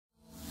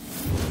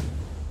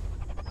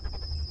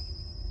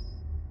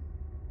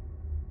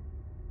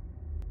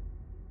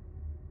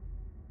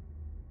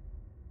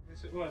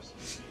Yes, it was.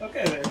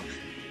 Okay, there.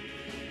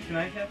 Can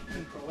I have the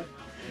controller?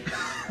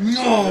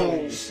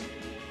 No!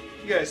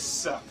 You guys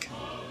suck.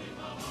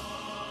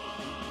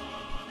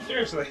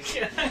 Seriously,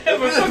 can I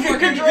have a fucking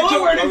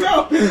controller? Where'd it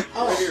go?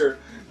 Oh, right here.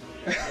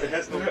 It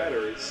has no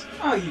batteries.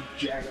 Oh, you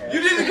jackass.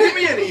 You didn't give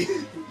me any!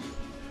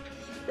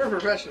 We're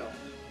professional.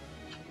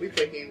 We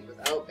play games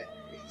without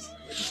batteries.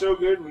 It's so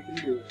good, we can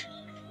do it.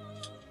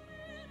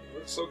 It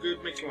looks so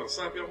good, make you want to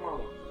slap your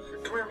mama.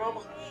 Come here,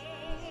 mama.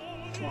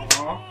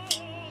 Aww.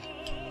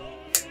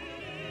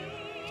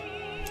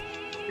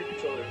 Your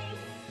controller's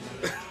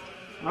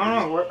I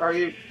don't know, where are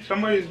you?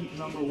 Somebody's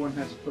number one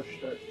has push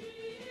start.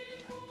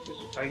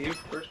 Are you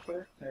first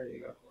player? There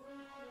you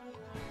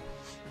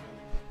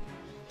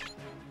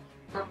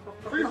go.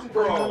 Free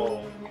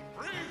Brawl!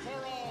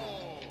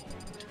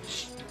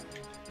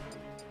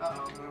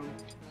 Uh-oh,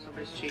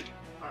 somebody's cheating.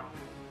 Oh.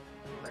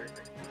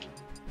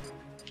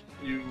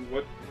 You,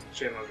 what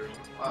channel are you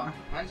on? Wow,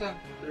 mine's on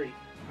 3.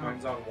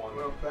 Mine's on 1.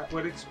 Well, that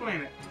would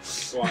explain it.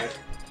 Why?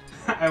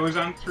 I was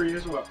on 3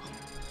 as well.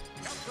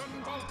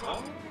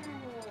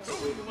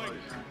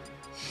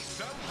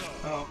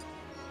 Oh.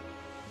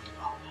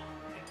 Oh.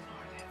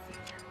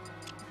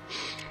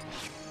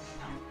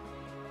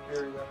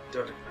 There we go.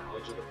 Don't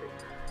acknowledge the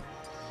finger.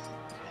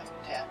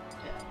 Tap.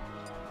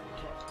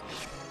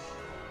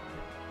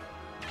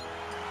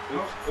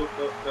 Oops,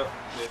 yeah.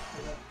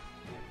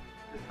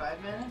 The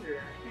 5 minute or?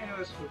 Yeah,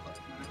 let's go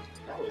 5 minutes.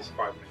 That was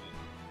 5 minutes.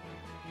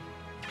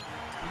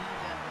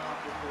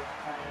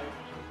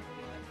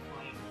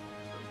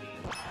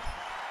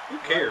 Who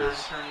cares?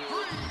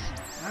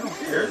 I don't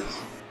Who care. cares?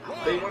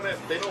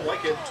 They don't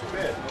like it, too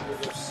bad. They'll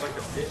go suck a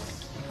dick.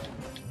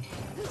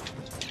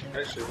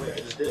 Actually, wait, I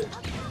just did.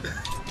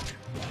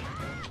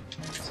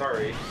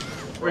 Sorry.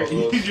 Wait,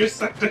 you just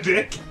sucked a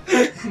dick?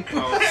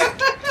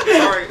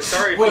 Oh,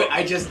 sorry. Wait,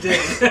 I just did.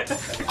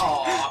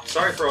 Aww.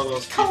 Sorry for all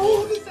those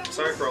people.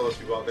 Sorry for all those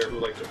people out there who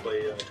like to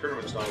play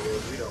tournament style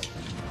games. We don't.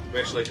 We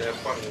actually like to have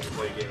fun when we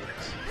play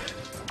games.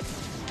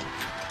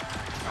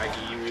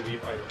 I.e., we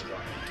leave items on.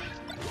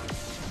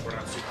 We're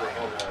not super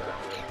humble about it.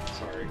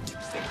 Sorry.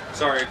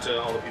 Sorry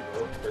to all the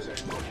people listening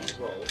as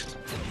well.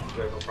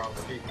 We have no problem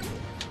with hating people.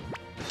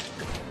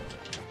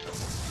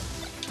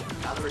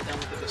 Now that we're done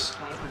with the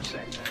disclaimer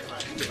segment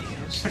about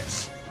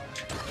videos.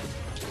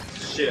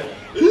 Shit.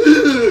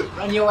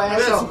 Run your ass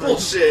That's over.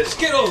 bullshit.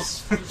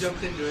 Skittles! You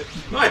jumped into it.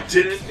 No, I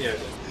didn't. Yeah, I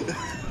did.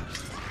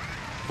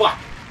 Fuck.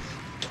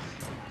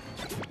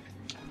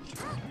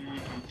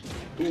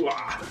 Ooh,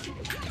 ah.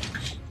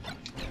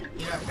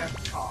 You know, I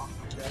kept off.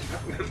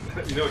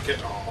 You know, it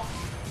kept off.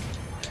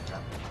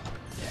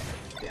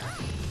 Yeah.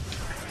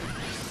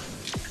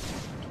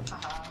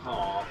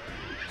 Aw.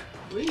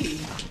 Wee.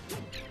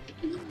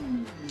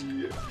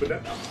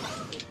 Banana.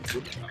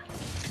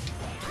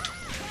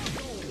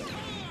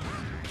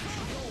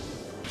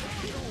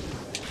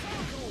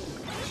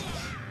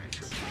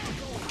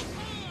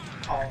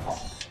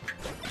 Oh.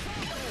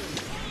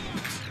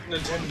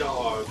 Nintendo.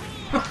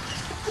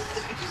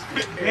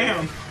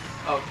 Damn.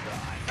 Oh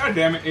God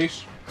damn it,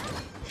 Ace.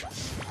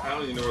 I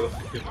don't even know where the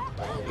fuck the ball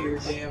god. Your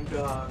is. damn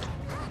dog.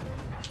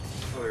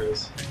 Oh, there it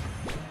is.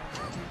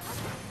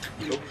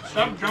 Nope.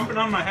 Stop jumping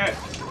on my head.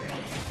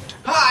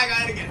 Ha! I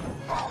got it again.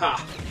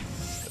 Ha!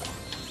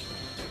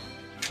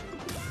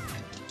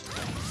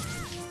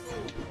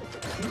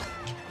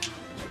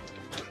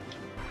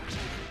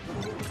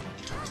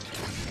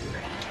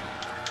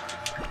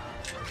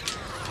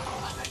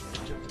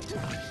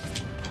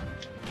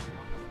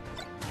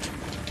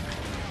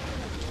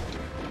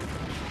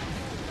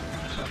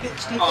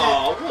 Bitch, take that.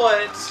 Oh,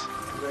 what?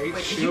 Right? Wait,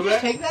 did Feel you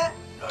just take that?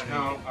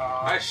 No.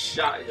 I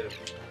shot him.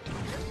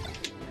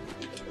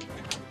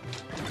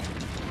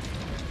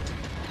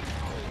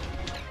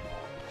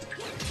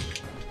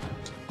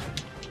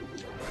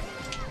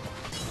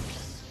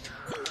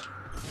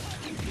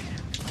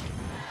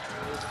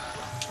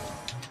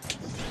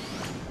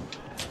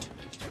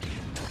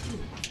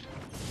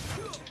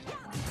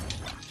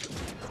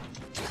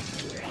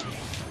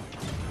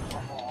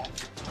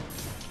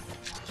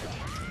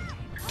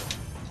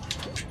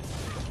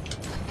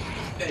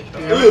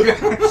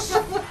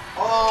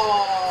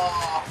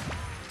 Oh!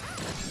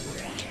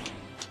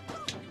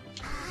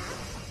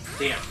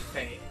 Damn.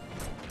 Hey.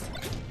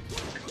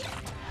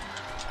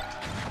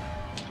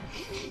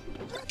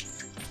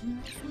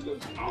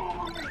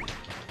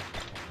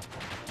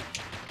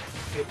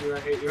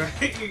 I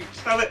hate you.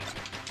 Stop it.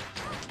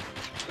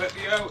 Let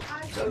me out.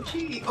 I'm so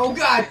cheap. Oh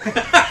god!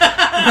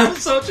 I'm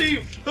so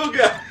cheap. Oh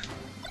god.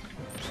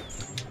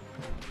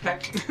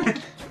 Heck. Take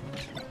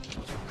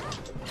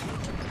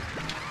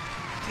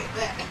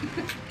that.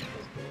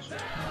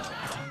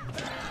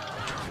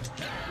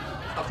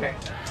 Okay.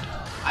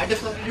 I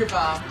deflected your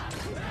bomb,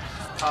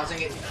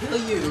 causing it to kill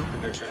you,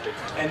 They're chanting.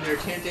 and they're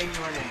chanting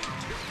your name.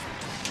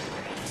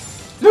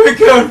 There it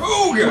goes.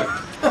 Oh god.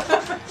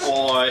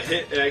 Oh,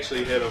 it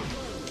actually hit him.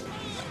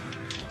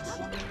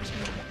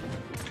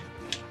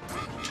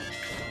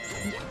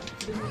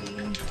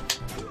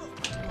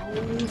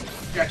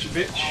 Gotcha,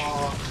 bitch.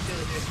 Oh, steal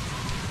it, dude.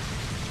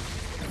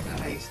 That's not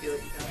how you steal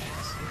it, you know.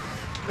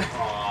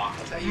 Aw.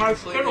 That's how you My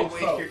completely fiddle waste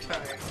fell. your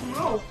time.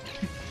 No.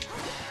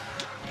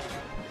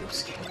 I'm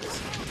scared.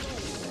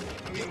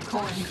 I'm getting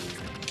coined.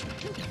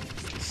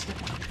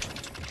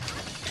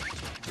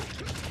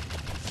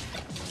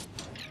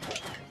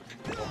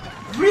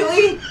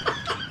 Really?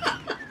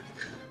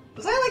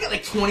 Was I like at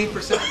like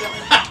 20% done?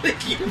 I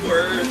think you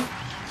were.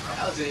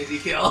 That was an easy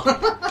kill.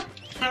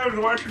 I was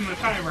watching the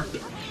timer.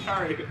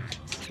 Sorry.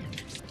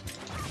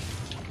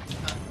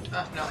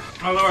 No.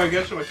 Although I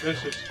guess with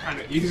this it's kind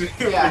of easy if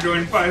Yeah. we're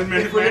doing 5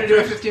 minutes. If we're gonna do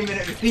a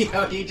 15-minute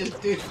video, you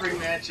just do 3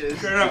 matches.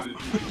 Shut up.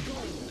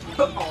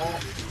 Oh,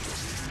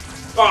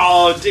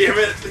 Oh, damn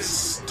it. This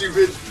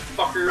stupid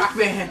fucker. Rock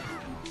Band.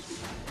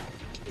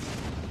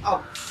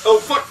 Oh. Oh,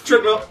 fuck.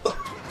 Treadmill.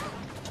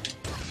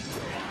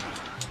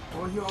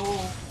 Oh, yo.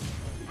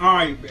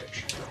 Oh, you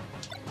bitch.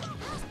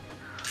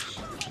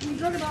 You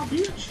talking about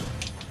bitch?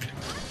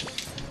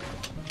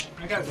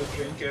 I got the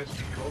jank-ass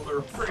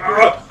controller.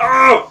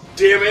 Oh,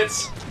 damn it.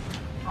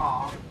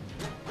 Aw.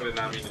 I did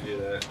not mean to do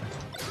that.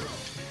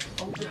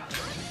 Oh, God.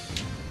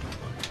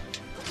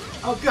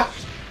 Oh, God.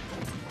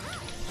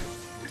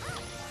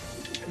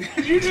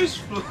 Did you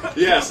just...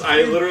 Yes,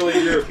 I literally...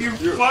 You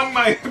flung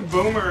my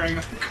boomerang.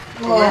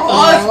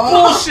 Oh,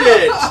 that's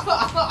bullshit!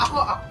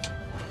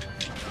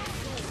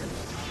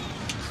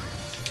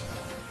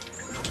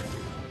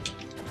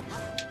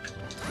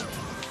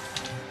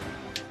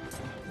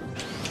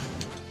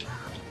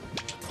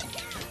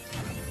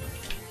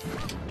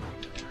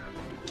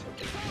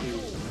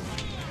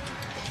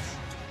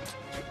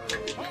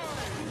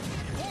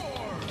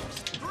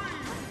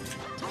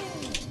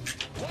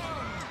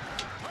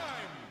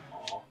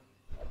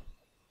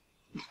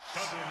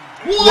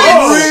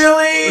 What?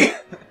 Really?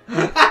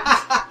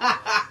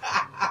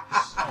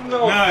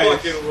 No Nice.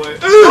 fucking way.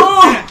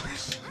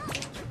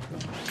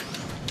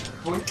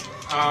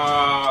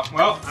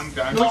 Well, I'm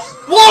done.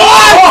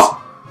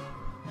 What?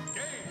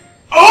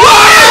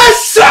 Oh,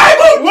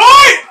 Simon!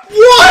 What?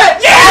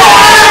 What?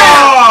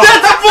 Yeah!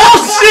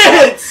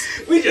 That's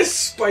bullshit! We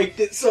just spiked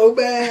it so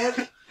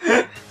bad.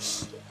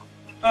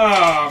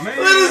 Oh, man.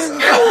 That is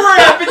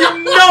crap, and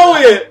you know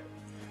it!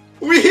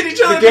 We hit each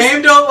The other.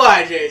 game don't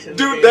lie, Jason. The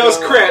Dude, game that was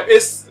don't crap.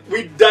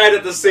 We died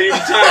at the same time,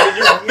 and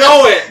you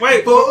know it!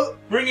 Wait, But-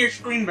 bring your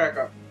screen back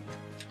up.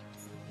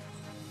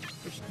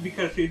 It's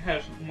because he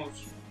has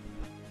most...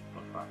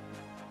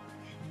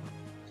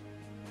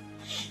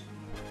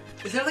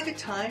 Is there like a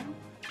time?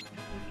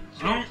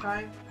 Um,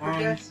 Time for um,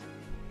 guess?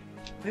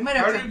 We might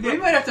how have did to. you We get-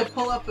 might have to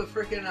pull up the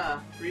freaking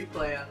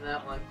replay on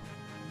that one.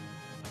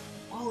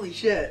 Holy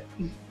shit!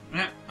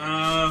 Yeah,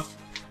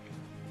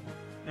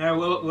 yeah,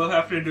 we'll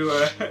have to do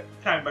a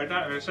time by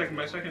time, or second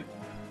by second.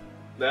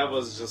 That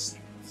was just...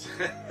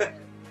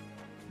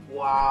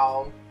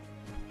 Wow.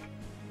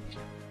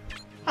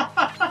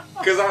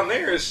 Because on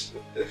there,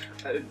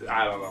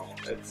 I don't know.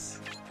 It's...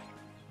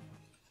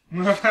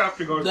 We'll have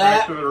to go That-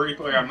 back to the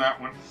replay on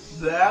that one.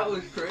 That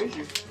was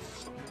crazy.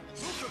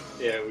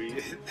 Yeah, we...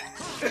 we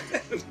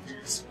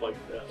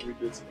spiked that. We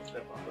did spike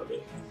that out of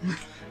it.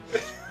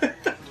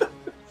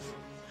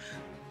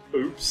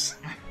 Oops.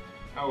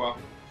 Oh well,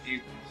 you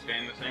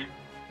staying the same?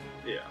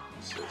 Yeah.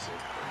 So.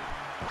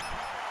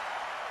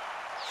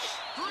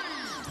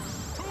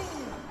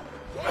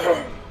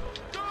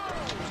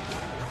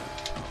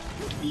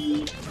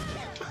 Beep.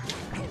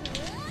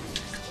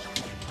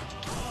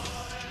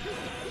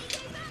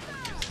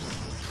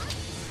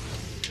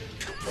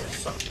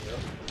 Something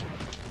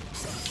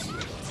else.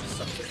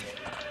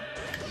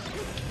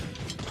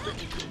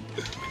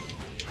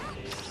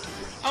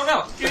 Oh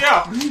no! Get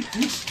out!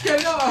 Get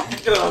it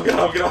off! Get off, get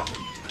off, get off.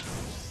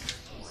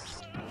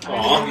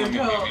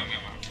 Aw.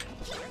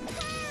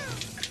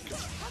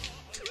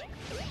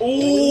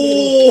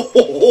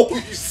 Oh,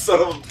 you son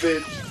of a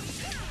bitch.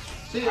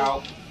 See ya.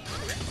 Ow.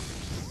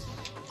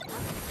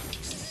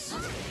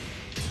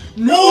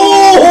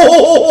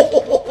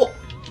 No!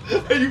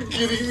 Are you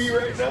kidding me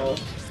right now?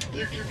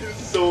 You get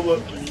so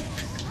lucky.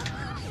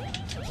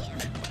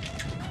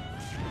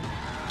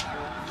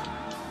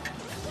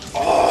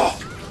 Oh!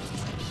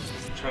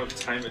 I'm trying to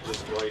time it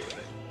just right.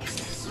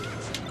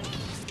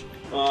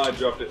 Oh, I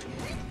dropped it.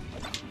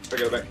 I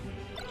got it back.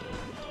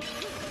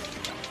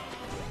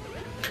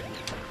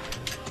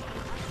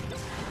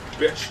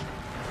 Bitch.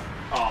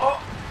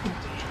 Oh.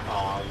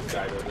 Oh, you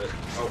died with it.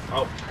 Oh,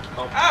 oh,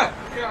 oh. Ah!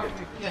 Yeah.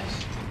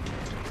 Yes.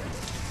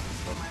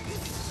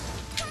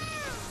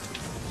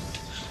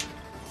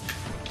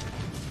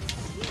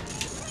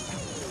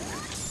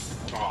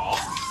 Aw.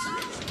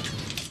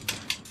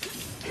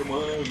 Come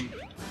on,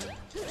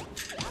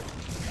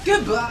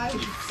 Goodbye. you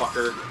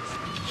fucker.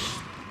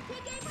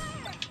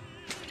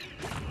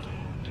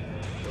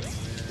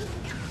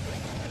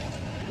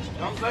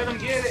 Don't let him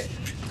get it.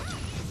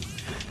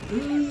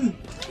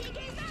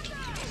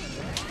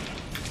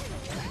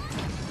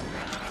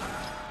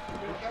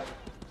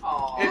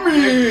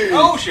 Aww.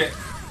 Oh shit!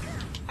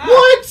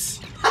 What?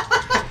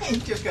 He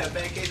just got a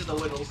bad case of the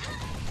wiggles.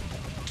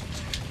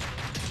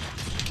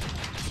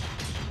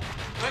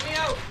 Let me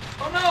out!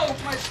 Oh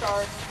no! My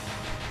star.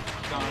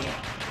 Gone.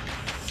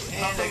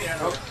 And I got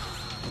Oh.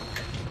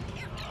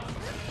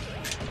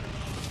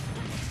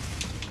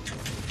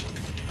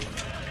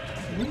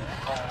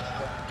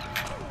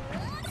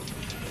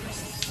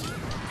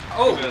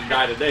 Oh, I'm gonna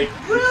die today.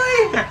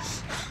 Really?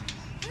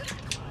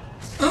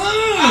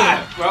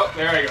 Well,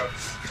 there I go.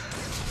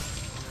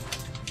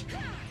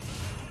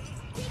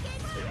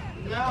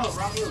 No,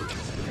 wrong move.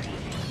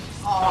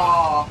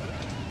 Aww.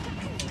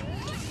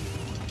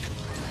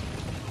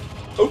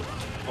 Oh,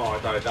 I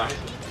thought I died.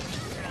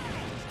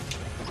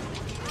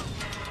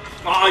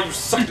 Ah, you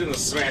sucked in the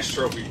Smash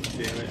Trophy,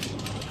 damn it.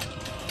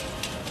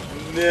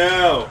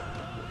 No!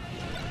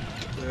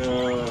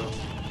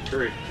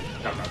 Curry.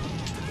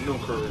 No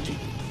courage.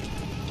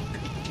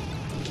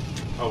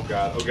 Oh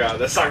god,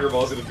 that soccer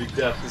ball's gonna be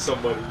death to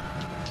somebody.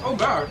 Oh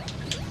god.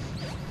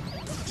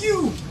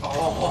 You!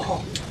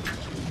 Oh.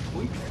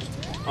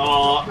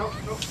 Aw. No.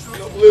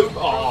 Live.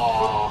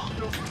 Aw.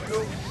 No.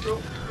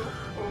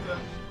 Oh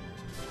god.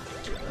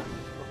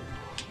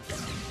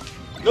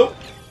 Nope.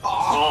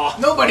 Aw.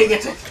 Nobody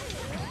gets it.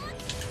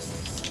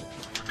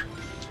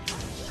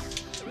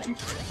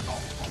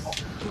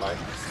 Bye.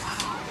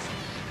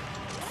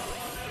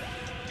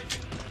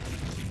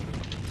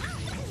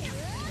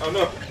 Oh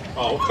no.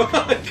 Oh.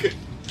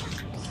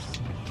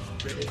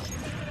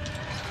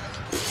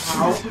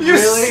 Ow, You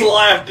really?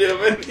 slapped him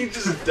and he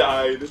just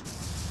died.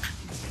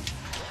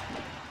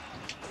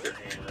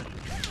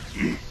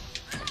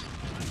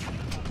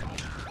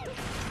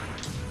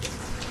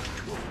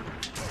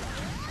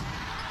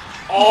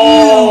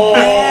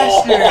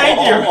 Oh! Thank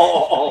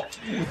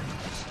you.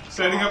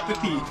 Setting up the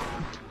T.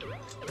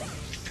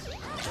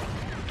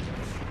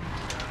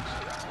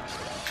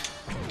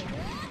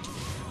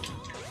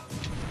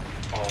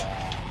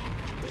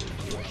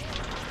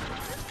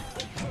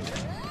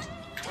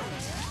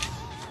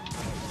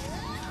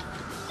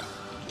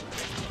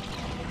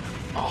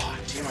 Oh,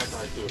 damn, I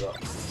thought I threw it up.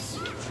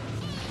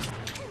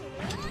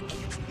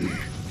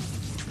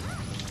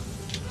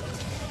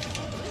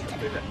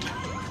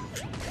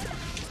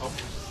 Oh.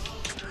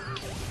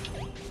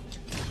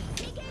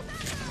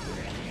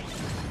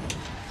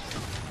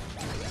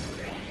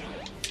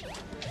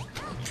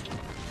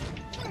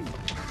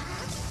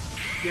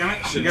 Damn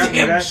it, she got me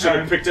that Should have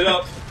time. picked it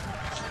up.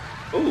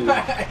 Ooh.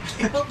 I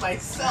killed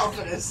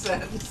myself in a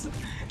sense.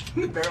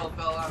 The barrel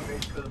fell on me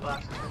for the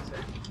box.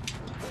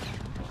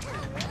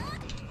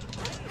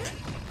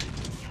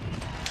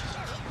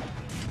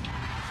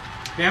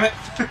 Damn it.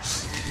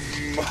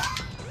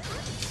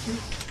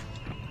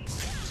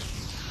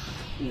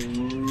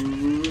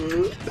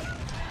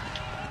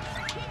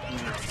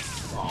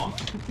 Aw.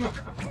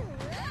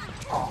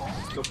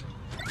 Nope.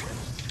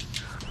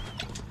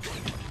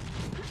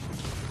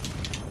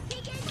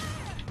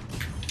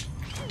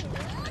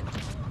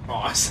 Oh,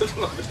 I said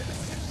love it.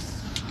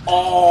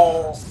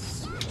 Oh!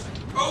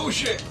 Oh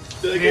shit.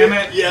 Did I Damn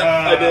get it. Yep,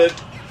 I did.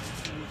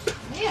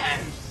 Man.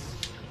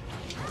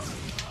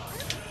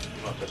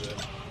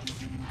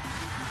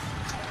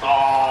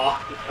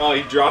 Oh,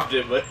 he dropped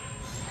it, but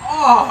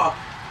Oh.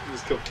 he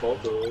just killed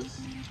both of us.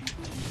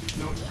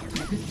 Nope.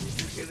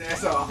 Get his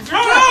ass off.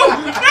 No!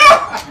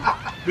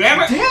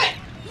 Damn it! Damn it!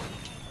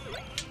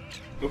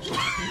 Oops.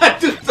 I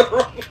did the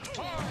wrong.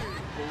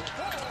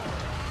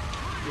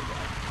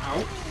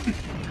 Ow.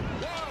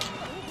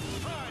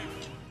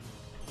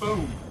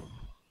 Boom.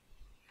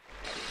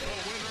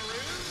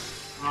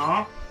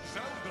 Aw.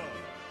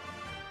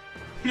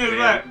 Look at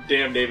that.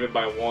 Damn David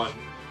by one.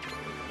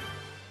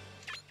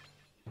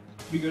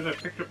 Because I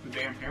picked up the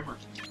damn hammer.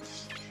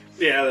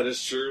 Yeah, that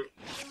is true.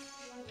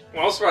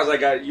 Well, I was surprised I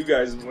got you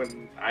guys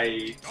when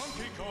I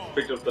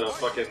picked up the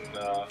fucking,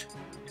 the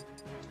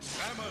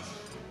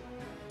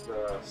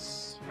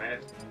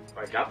smash.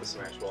 I got the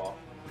smash ball.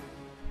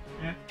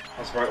 Yeah. I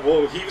was surprised.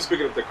 Well, he was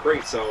picking up the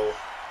crate, so.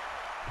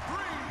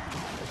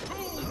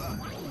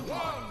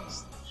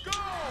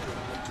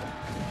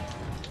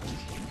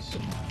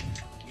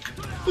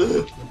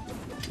 Ugh.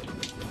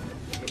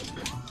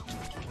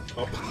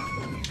 Oh.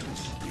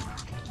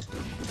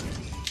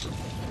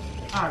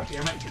 Ah,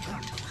 damn it.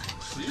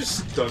 Did you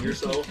just stun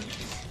yourself?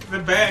 The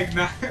bag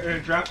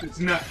dropped its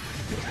nut.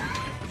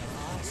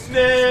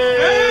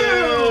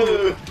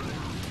 No!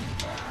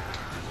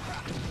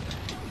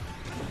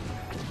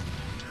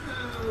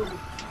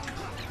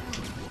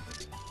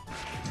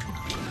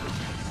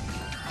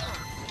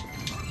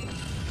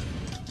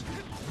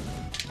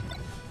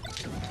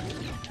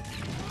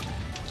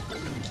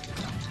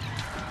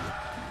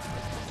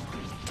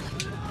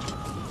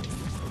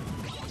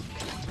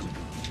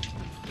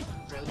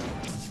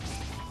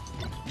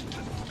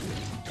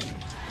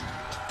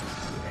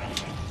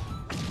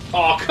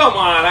 Oh, come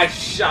on! I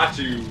shot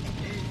you!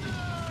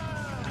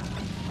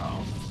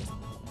 Oh.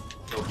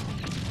 Nope.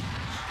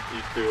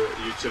 You threw it.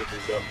 You should have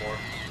moved up more.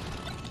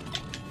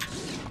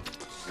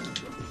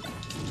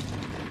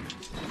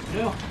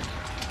 No.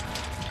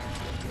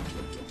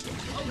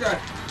 Oh god.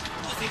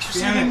 Oh, thanks for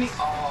Damn saving it. me. Oh.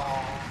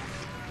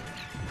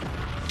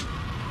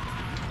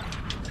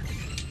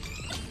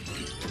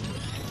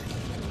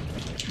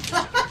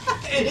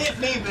 It hit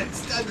me, but it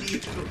stunned you.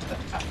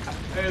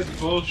 That is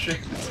bullshit.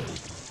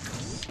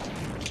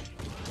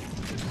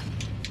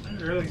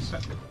 That really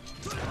sucked.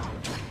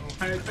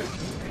 Why did I pick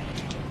this?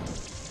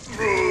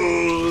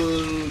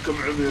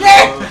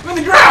 Yeah! I'm in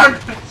the ground!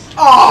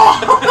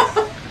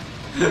 Oh!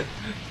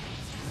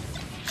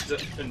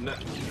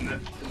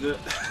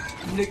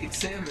 Nick and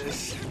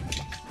Samus.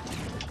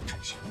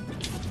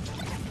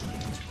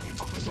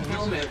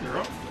 Helmet,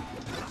 girl.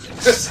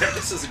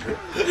 Samus is a girl.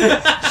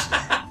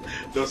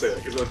 Don't say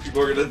that, because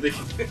people are gonna think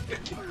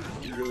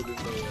you really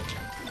didn't know that.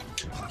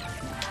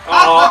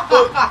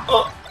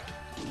 Oh!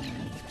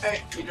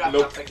 Hey, you dropped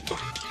Nope. something.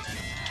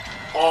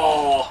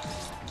 Oh!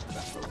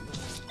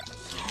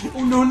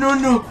 Oh no no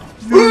no!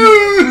 No.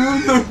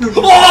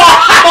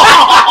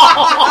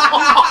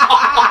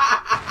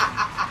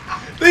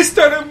 They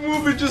started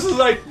moving just as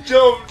I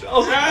jumped. I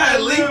was like, Ah,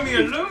 "Man, leave me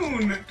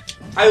alone!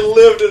 I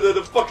lived and then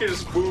the fucking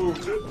just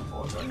moved. No.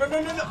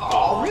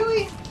 Oh,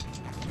 really?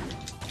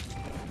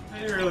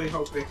 I really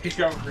hope they take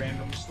out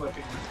random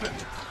slipping.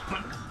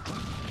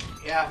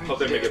 Yeah. Hope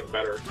they make it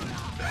better.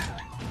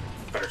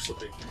 Better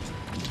slipping.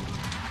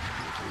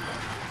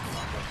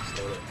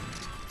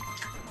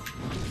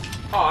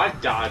 Oh, I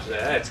dodged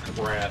that. That's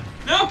crap.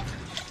 No!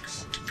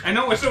 I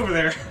know what's over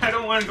there. I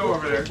don't want to go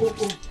over there.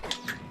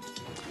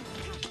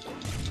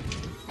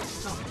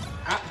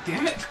 Ah,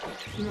 damn it!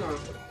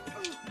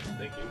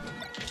 Thank you.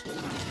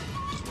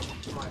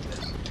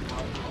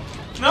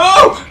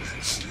 No!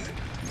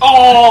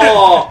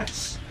 Oh!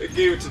 I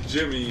gave it to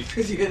Jimmy.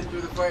 Because you hit it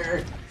through the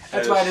fire.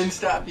 That's why I didn't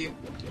stop you.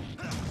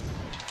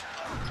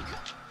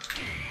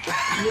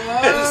 I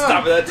didn't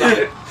stop at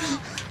that time.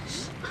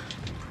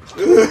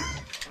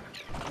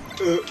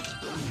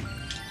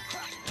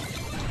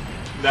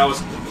 That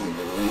was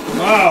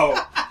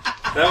Wow!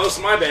 that was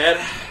my bad.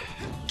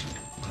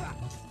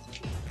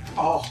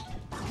 Oh.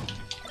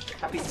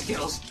 Happy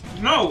skills.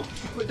 No!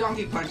 Quit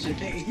donkey punching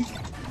me.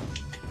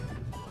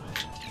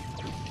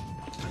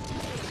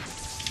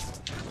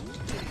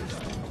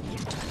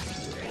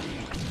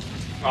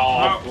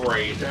 Oh,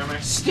 great. Damn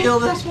it. Steal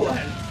this one.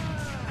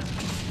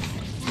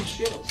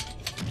 Shield.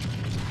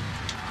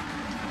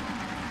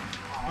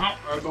 Oh,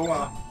 I'll go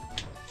off.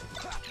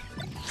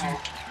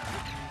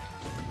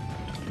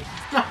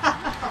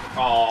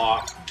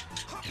 Aw.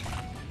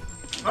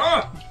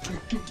 Ah!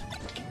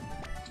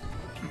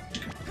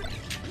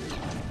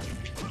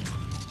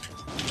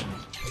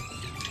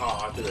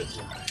 Aw, I did it.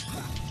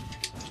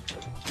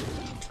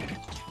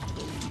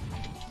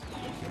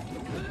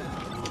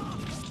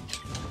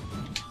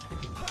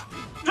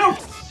 No!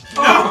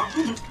 No!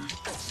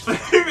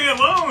 Leave me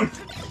alone!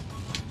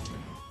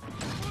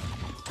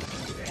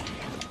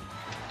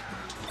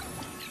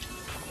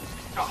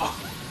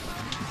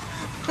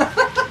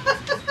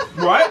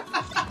 What?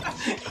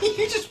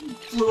 You just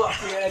flew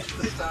off the edge of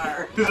the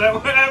star. Is that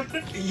what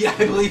happened? Yeah,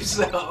 I believe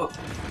so.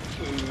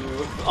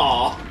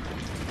 Aw.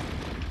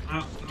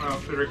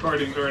 Oh, the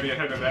recording's already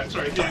ahead of that, so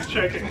I can't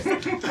check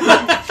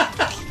it.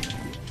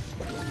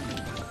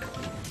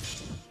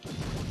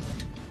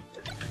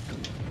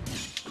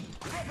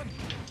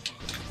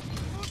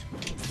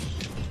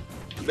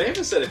 They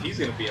haven't said if he's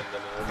gonna be in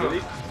the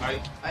movie.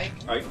 I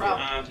Ike,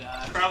 probably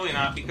not. Probably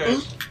not,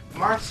 because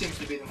Mark seems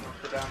to be the more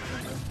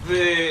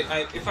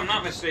predominant. if I'm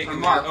not mistaken,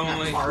 Mark,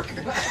 only not Mark.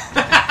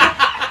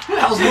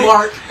 That was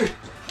Mark.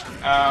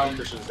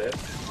 Christian's dead.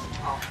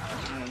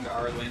 And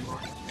Arlen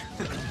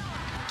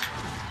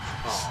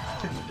Oh,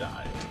 he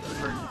died.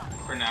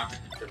 for now.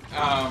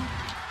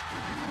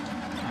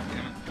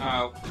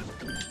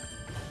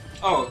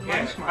 Oh,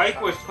 yeah, Ike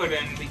was put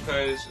in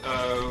because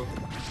of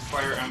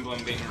Fire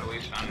Emblem being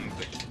released on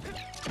the game.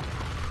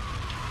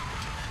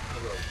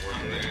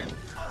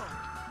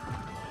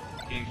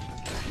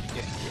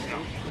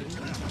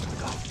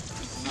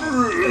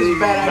 This is a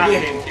bad Not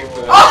idea. GameCube,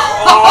 but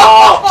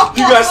Oh!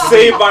 You got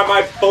saved by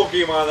my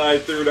Pokemon that I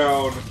threw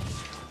down.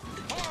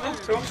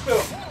 don't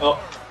spill. Oh.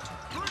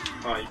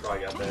 Oh, you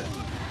probably got that.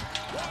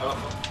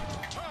 Oh.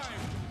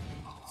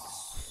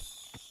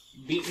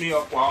 Beat me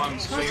up while I'm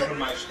saving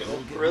my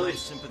skill. Really?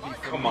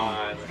 Come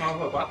on.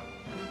 Oh, what?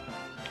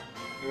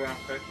 Yeah,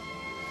 okay.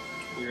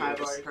 I've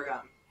already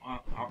forgotten. Oh,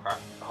 okay.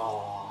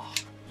 Oh,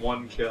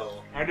 one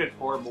kill. I did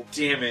horrible.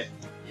 Damn it.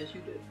 Yes,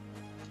 you did.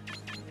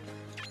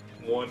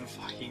 One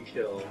fucking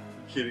kill. You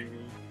kidding me?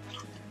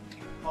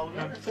 All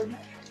together?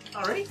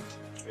 Already?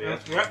 Yeah.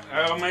 Yep,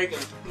 I'll make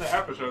the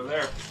episode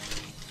there.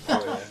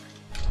 Oh, yeah.